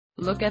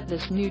Look at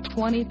this new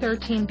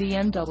 2013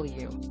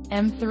 BMW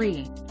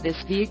M3.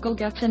 This vehicle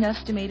gets an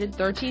estimated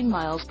 13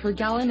 miles per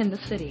gallon in the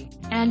city,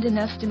 and an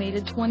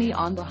estimated 20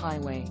 on the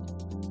highway.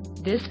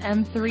 This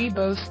M3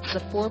 boasts a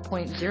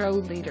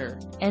 4.0-liter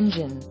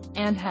engine,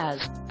 and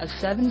has a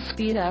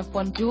 7-speed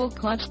F1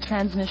 dual-clutch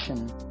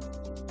transmission.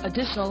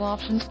 Additional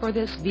options for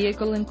this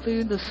vehicle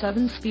include the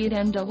 7-speed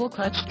and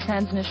double-clutch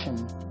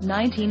transmission,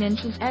 19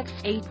 inches x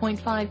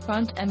 8.5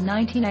 front and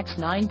 19 x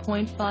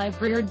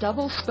 9.5 rear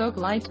double-spoke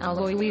light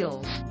alloy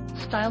wheels,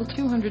 style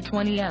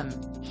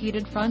 220M,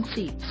 heated front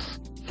seats,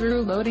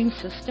 through loading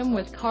system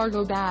with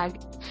cargo bag,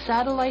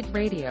 satellite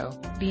radio,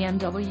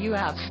 BMW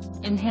F's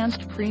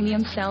enhanced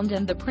premium sound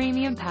and the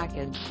premium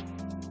package.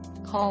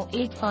 Call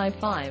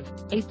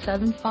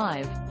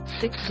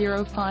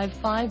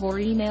 855-875-6055 or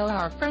email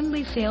our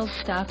friendly sales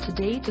staff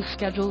today to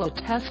schedule a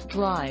test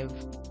drive.